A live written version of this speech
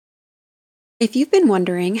If you've been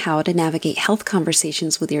wondering how to navigate health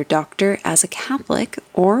conversations with your doctor as a Catholic,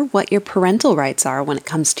 or what your parental rights are when it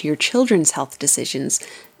comes to your children's health decisions,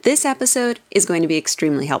 this episode is going to be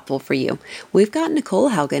extremely helpful for you. We've got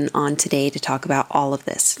Nichole Haugen on today to talk about all of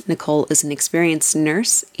this. Nichole is an experienced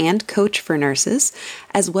nurse and coach for nurses,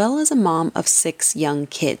 as well as a mom of 6 young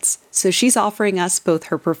kids. So she's offering us both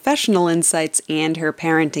her professional insights and her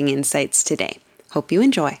parenting insights today. Hope you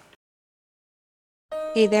enjoy.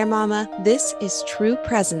 Hey there, Mama. This is True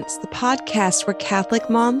Presence, the podcast where Catholic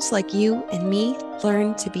moms like you and me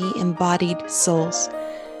learn to be embodied souls.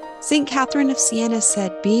 St. Catherine of Siena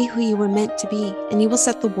said, "Be who you were meant to be, and you will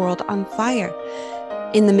set the world on fire."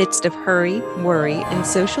 In the midst of hurry, worry, and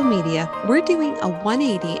social media, we're doing a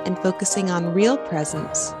 180 and focusing on real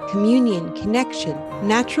presence, communion, connection,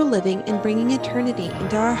 natural living, and bringing eternity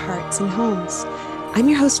into our hearts and homes. I'm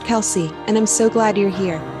your host, Kelsey, and I'm so glad you're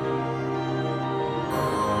here.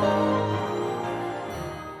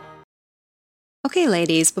 Okay,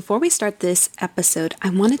 ladies, before we start this episode, I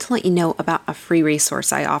wanted to let you know about a free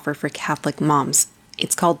resource I offer for Catholic moms.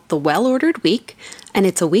 It's called The Well-Ordered Week, and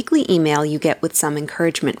it's a weekly email you get with some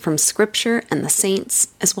encouragement from Scripture and the saints,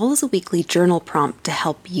 as well as a weekly journal prompt to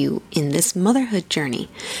help you in this motherhood journey.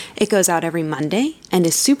 It goes out every Monday and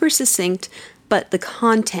is super succinct, but the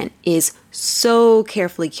content is so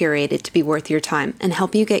carefully curated to be worth your time and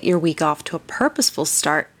help you get your week off to a purposeful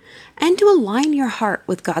start and to align your heart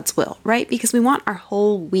with God's will, right? Because we want our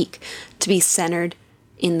whole week to be centered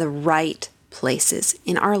in the right places,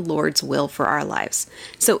 in our Lord's will for our lives.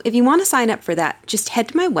 So if you want to sign up for that, just head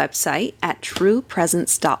to my website at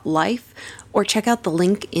truepresence.life or check out the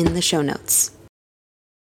link in the show notes.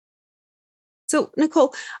 So,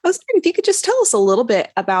 Nichole, I was wondering if you could just tell us a little bit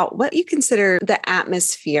about what you consider the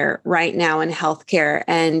atmosphere right now in healthcare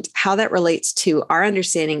and how that relates to our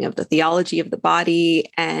understanding of the theology of the body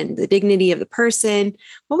and the dignity of the person.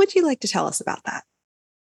 What would you like to tell us about that?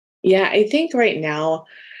 Yeah, I think right now,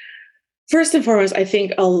 first and foremost, I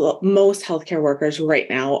think most healthcare workers right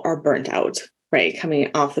now are burnt out, right? Coming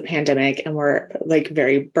off the pandemic, and we're like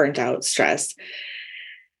very burnt out, stressed.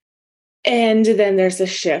 And then there's a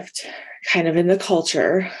shift kind of in the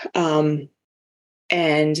culture. And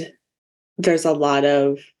there's a lot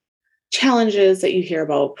of challenges that you hear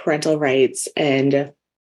about parental rights and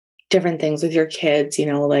different things with your kids,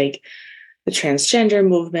 like the transgender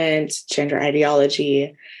movement, gender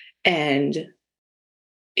ideology. And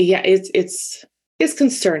yeah, it's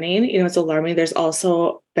concerning, it's alarming. There's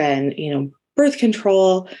also been, birth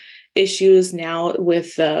control issues now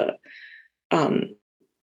with the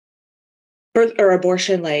birth or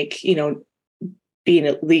abortion, being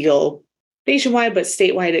illegal nationwide, but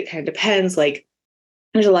statewide, it kind of depends. Like,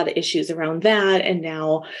 there's a lot of issues around that. And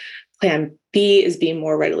now Plan B is being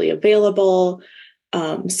more readily available.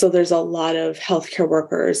 So there's a lot of healthcare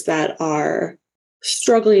workers that are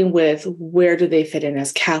struggling with where do they fit in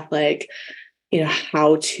as Catholic,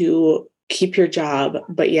 how to keep your job,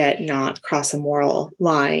 but yet not cross a moral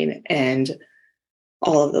line and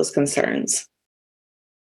all of those concerns.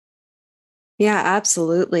 Yeah,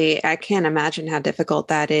 absolutely. I can't imagine how difficult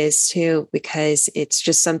that is too, because it's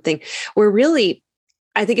just something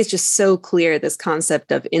I think it's just so clear, this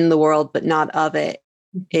concept of in the world, but not of it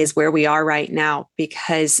is where we are right now,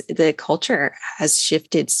 because the culture has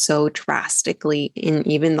shifted so drastically in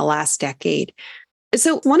even the last decade.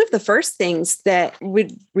 So one of the first things that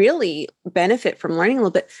would really benefit from learning a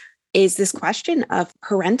little bit is this question of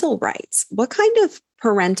parental rights. What kind of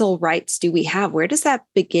parental rights do we have? Where does that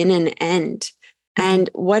begin and end? And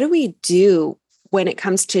what do we do when it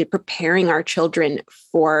comes to preparing our children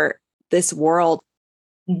for this world?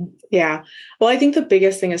 Yeah. Well, I think the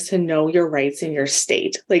biggest thing is to know your rights in your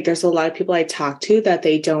state. Like, there's a lot of people I talk to that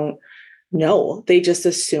they don't know. They just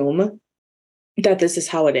assume that this is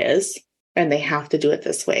how it is and they have to do it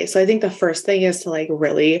this way. So I think the first thing is to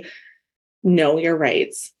really know your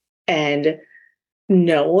rights and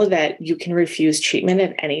know that you can refuse treatment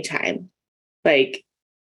at any time. Like,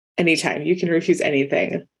 anytime you can refuse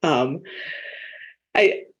anything.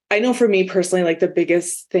 I know for me personally, the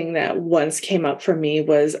biggest thing that once came up for me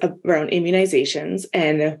was around immunizations.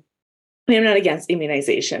 And I'm not against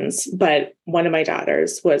immunizations, but one of my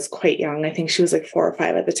daughters was quite young. I think she was 4 or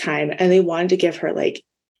 5 at the time. And they wanted to give her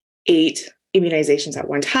 8 immunizations at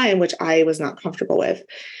one time, which I was not comfortable with.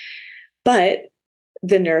 But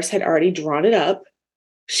the nurse had already drawn it up.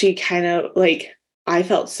 She kind of I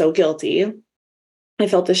felt so guilty. I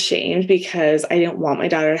felt ashamed because I didn't want my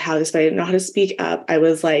daughter to have this, but I didn't know how to speak up. I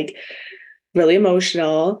was really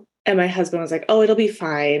emotional. And my husband was like, "Oh, it'll be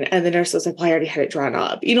fine." And the nurse was like, "Well, I already had it drawn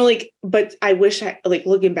up." But I wish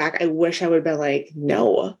looking back, I wish I would have been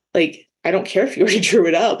no, I don't care if you already drew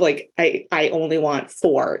it up. Like I only want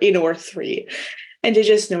 4, or 3, and to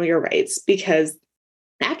just know your rights, because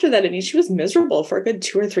after that, I mean, she was miserable for a good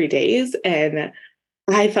 2 or 3 days. And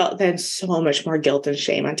I felt then so much more guilt and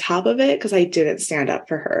shame on top of it because I didn't stand up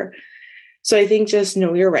for her. So I think just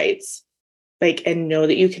know your rights, like, and know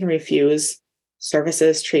that you can refuse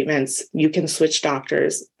services, treatments, you can switch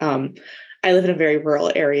doctors. I live in a very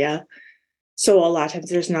rural area, so a lot of times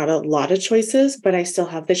there's not a lot of choices, but I still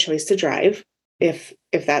have the choice to drive if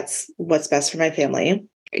that's what's best for my family.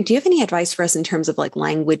 Do you have any advice for us in terms of like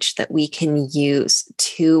language that we can use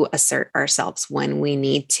to assert ourselves when we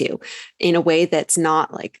need to, in a way that's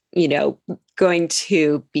not like, going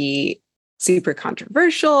to be super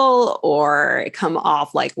controversial or come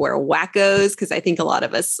off like we're wackos? Because I think a lot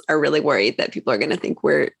of us are really worried that people are going to think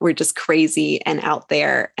we're just crazy and out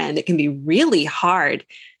there. And it can be really hard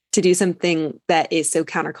to do something that is so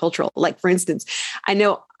countercultural. Like, for instance, I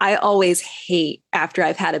know I always hate, after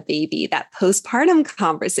I've had a baby, that postpartum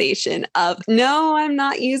conversation of, no, I'm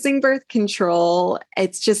not using birth control.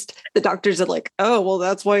 It's just the doctors are like, oh, well,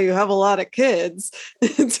 that's why you have a lot of kids.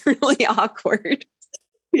 It's really awkward.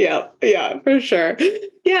 Yeah, for sure.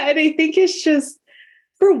 Yeah, and I think it's just,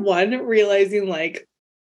 for one, realizing like,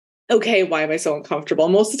 okay, why am I so uncomfortable?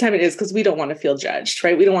 Most of the time it is because we don't want to feel judged,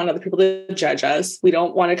 right? We don't want other people to judge us. We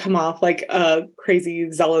don't want to come off like a crazy,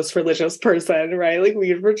 zealous, religious person, right? Like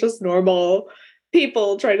we're just normal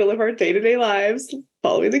people trying to live our day-to-day lives,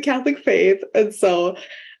 following the Catholic faith. And so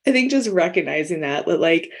I think just recognizing that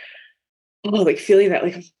like, oh, like feeling that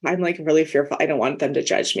like I'm like really fearful. I don't want them to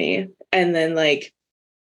judge me. And then like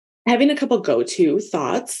having a couple go-to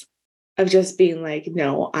thoughts of just being like,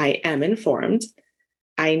 no, I am informed.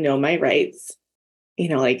 I know my rights,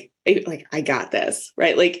 like I got this,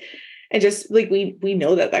 right? Like, and just like, we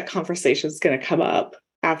know that conversation is going to come up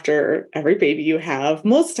after every baby you have.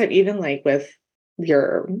 Most of the time, even like with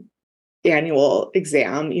your annual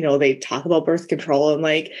exam, they talk about birth control, and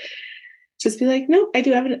like, just be like, no, I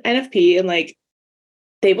do have an NFP, and like,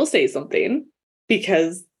 they will say something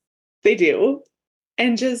because they do,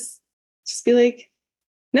 and just be like,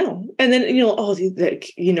 no. And then, like,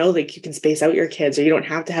 like you can space out your kids, or you don't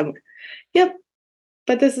have to have, yep,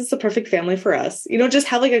 but this is the perfect family for us. Just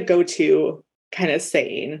have like a go-to kind of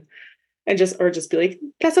saying, and just be like,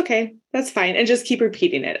 that's okay, that's fine. And just keep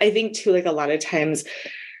repeating it. I think too, like a lot of times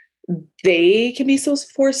they can be so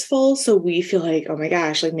forceful. So we feel like, oh my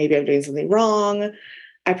gosh, like maybe I'm doing something wrong.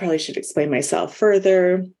 I probably should explain myself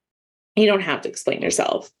further. You don't have to explain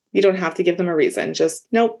yourself. You don't have to give them a reason. Just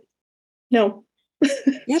nope, no.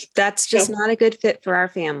 Yep, that's just not a good fit for our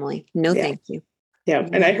family. No, thank you. Yeah.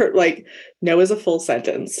 And I heard like, no is a full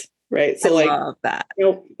sentence, right? So I like, love that.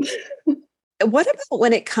 Nope. What about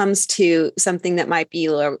when it comes to something that might be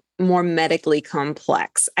more medically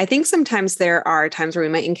complex? I think sometimes there are times where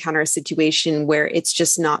we might encounter a situation where it's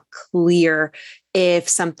just not clear if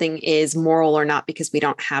something is moral or not because we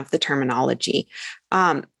don't have the terminology.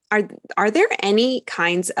 Are there any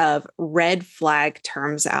kinds of red flag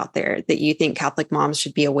terms out there that you think Catholic moms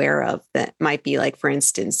should be aware of that might be like, for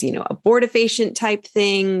instance, abortifacient type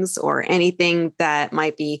things, or anything that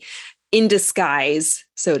might be in disguise,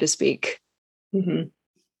 so to speak? Mm-hmm.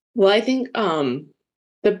 Well, I think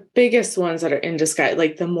the biggest ones that are in disguise,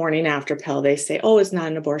 like the morning after pill, they say, oh, it's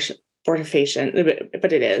not an abortifacient,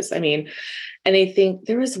 but it is. I mean, and I think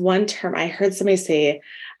there was one term I heard somebody say,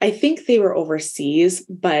 I think they were overseas,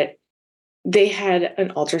 but they had an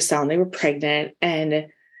ultrasound, they were pregnant, and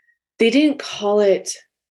they didn't call it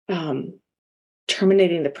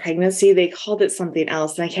terminating the pregnancy. They called it something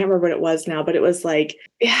else. And I can't remember what it was now, but it was like,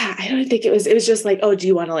 yeah, I don't think it was just like, oh, do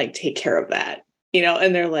you want to like take care of that?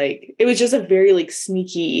 And they're like, it was just a very like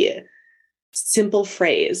sneaky, simple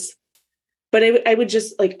phrase. But I would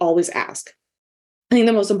just like always ask. I think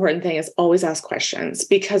the most important thing is always ask questions,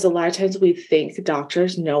 because a lot of times we think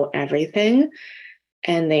doctors know everything,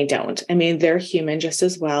 and they don't. I mean, they're human just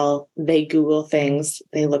as well. They Google things,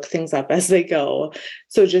 they look things up as they go.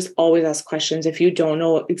 So just always ask questions. If you don't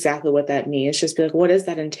know exactly what that means, just be like, what does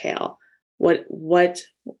that entail? What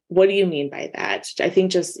do you mean by that? I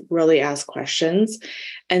think just really ask questions.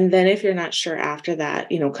 And then if you're not sure after that,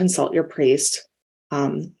 consult your priest.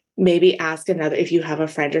 Maybe ask another, if you have a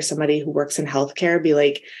friend or somebody who works in healthcare, be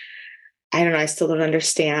like, I don't know, I still don't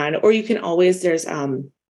understand. Or you can always, there's a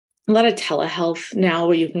lot of telehealth now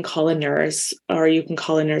where you can call a nurse, or you can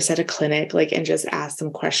call a nurse at a clinic, like, and just ask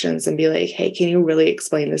them questions and be like, hey, can you really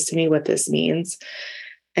explain this to me, what this means?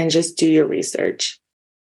 And just do your research.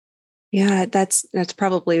 Yeah, that's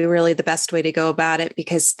probably really the best way to go about it,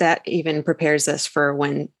 because that even prepares us for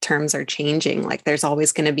when terms are changing. Like there's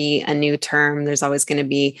always going to be a new term, there's always going to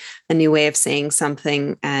be a new way of saying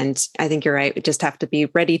something. And I think you're right. We just have to be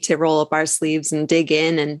ready to roll up our sleeves and dig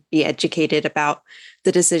in and be educated about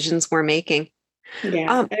the decisions we're making.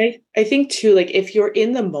 Yeah. I think too, like if you're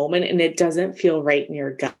in the moment and it doesn't feel right in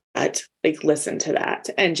your gut, like listen to that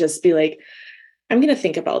and just be like, I'm going to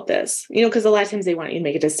think about this, because a lot of times they want you to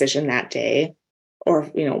make a decision that day or,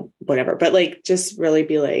 whatever, but like, just really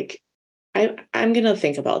be like, I'm going to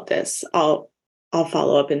think about this. I'll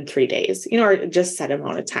follow up in 3 days, or just set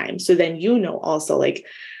amount of time. So then, also like,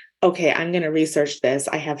 okay, I'm going to research this.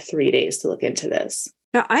 I have 3 days to look into this.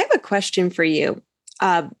 Now, I have a question for you.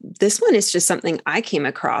 This one is just something I came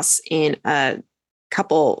across in a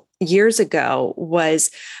couple years ago.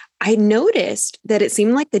 Was I noticed that it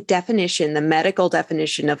seemed like the medical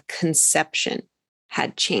definition of conception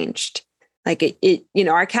had changed. Like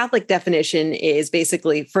our Catholic definition is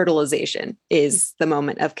basically fertilization is the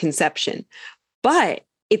moment of conception. But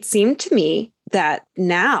it seemed to me that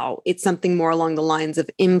now it's something more along the lines of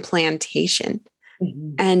implantation.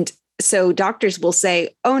 Mm-hmm. And so doctors will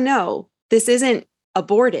say, oh no, this isn't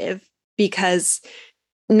abortive because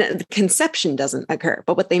conception doesn't occur.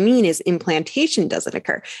 But what they mean is implantation doesn't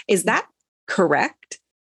occur. Is that correct?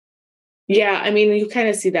 Yeah, I mean, you kind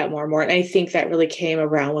of see that more and more. And I think that really came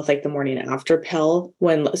around with like the morning after pill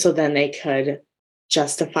so then they could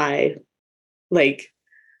justify like,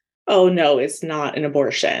 oh no, it's not an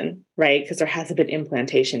abortion, right? Because there hasn't been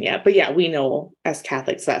implantation yet. But yeah, we know as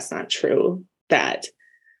Catholics, that's not true, that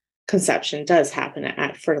conception does happen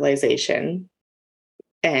at fertilization.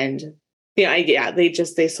 And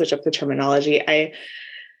they switch up the terminology. I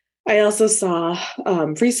also saw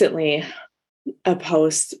recently a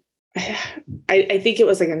post. I think it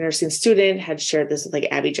was like a nursing student had shared this with like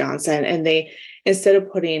Abby Johnson, and they, instead of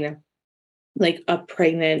putting like a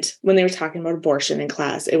pregnant, when they were talking about abortion in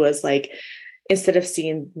class, it was like, instead of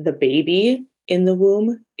seeing the baby in the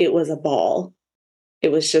womb, it was a ball.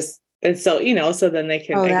 It was just, and so, so then they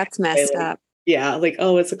can, that's messed up. Yeah, like,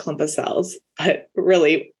 oh, it's a clump of cells. But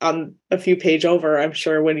really, on a few page over, I'm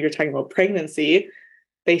sure when you're talking about pregnancy,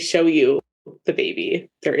 they show you the baby.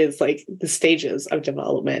 There is like the stages of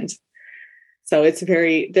development. So it's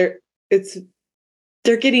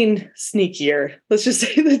they're getting sneakier. Let's just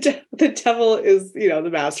say the devil is, the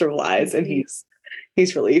master of lies, and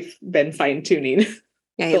he's really been fine tuning.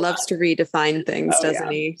 Yeah, he loves to redefine things,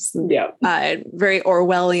 doesn't he? Yeah. Very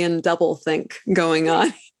Orwellian doublethink going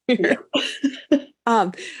on here.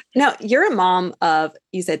 Yeah. Now, you're a mom of,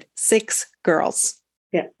 you said, 6 girls.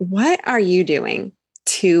 Yeah. What are you doing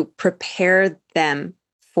to prepare them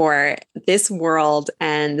for this world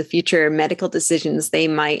and the future medical decisions they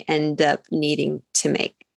might end up needing to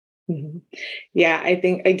make? Mm-hmm. Yeah, I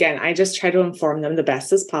think, again, I just try to inform them the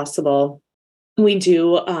best as possible. We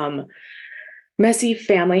do, Messy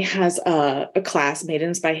Family has a class,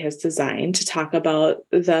 Maidens by His Design, to talk about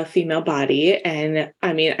the female body. And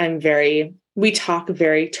I mean, we talk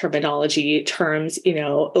very terminology terms,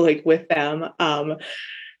 like with them. I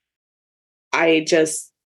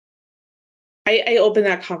open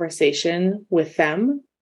that conversation with them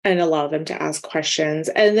and allow them to ask questions.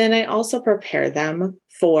 And then I also prepare them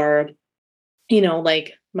for,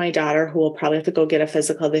 like my daughter, who will probably have to go get a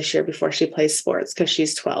physical this year before she plays sports, because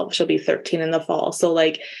she's 12. She'll be 13 in the fall. So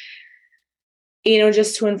like,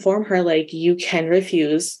 just to inform her, like, you can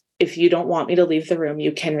refuse. If you don't want me to leave the room,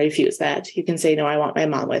 you can refuse that. You can say, no, I want my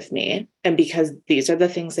mom with me. And because these are the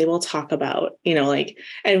things they will talk about,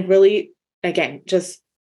 and really, again, just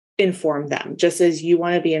inform them, just as you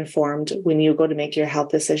want to be informed when you go to make your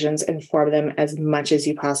health decisions. Inform them as much as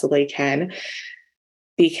you possibly can,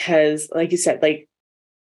 because like you said, like,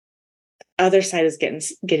 other side is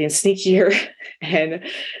getting sneakier and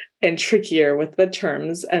trickier with the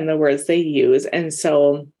terms and the words they use. And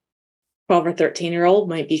so 12 or 13-year-old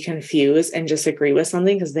might be confused and just agree with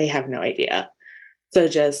something because they have no idea. So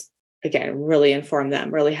just, again, really inform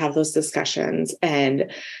them, really have those discussions.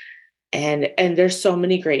 And there's so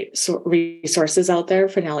many great resources out there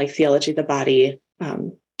for now, like Theology of the Body,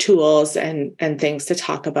 tools and things to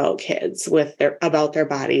talk about kids about their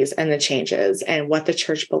bodies and the changes and what the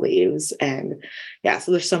church believes. And yeah,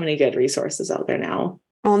 so there's so many good resources out there now.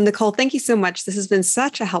 Nichole, thank you so much. This has been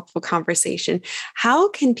such a helpful conversation. How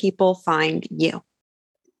can people find you?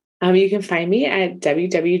 You can find me at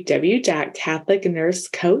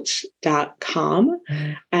www.catholicnursecoach.com.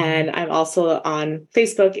 And I'm also on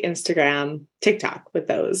Facebook, Instagram, TikTok with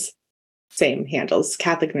those same handles,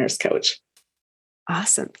 Catholic Nurse Coach.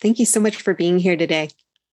 Awesome. Thank you so much for being here today.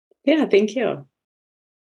 Yeah, thank you.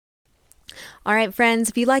 All right, friends,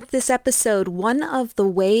 if you liked this episode, one of the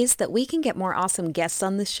ways that we can get more awesome guests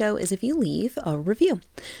on this show is if you leave a review.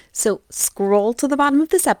 So scroll to the bottom of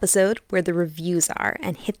this episode where the reviews are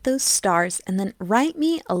and hit those stars and then write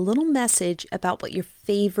me a little message about what your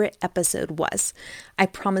favorite episode was. I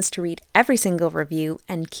promise to read every single review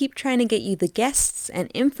and keep trying to get you the guests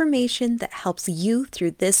and information that helps you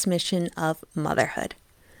through this mission of motherhood.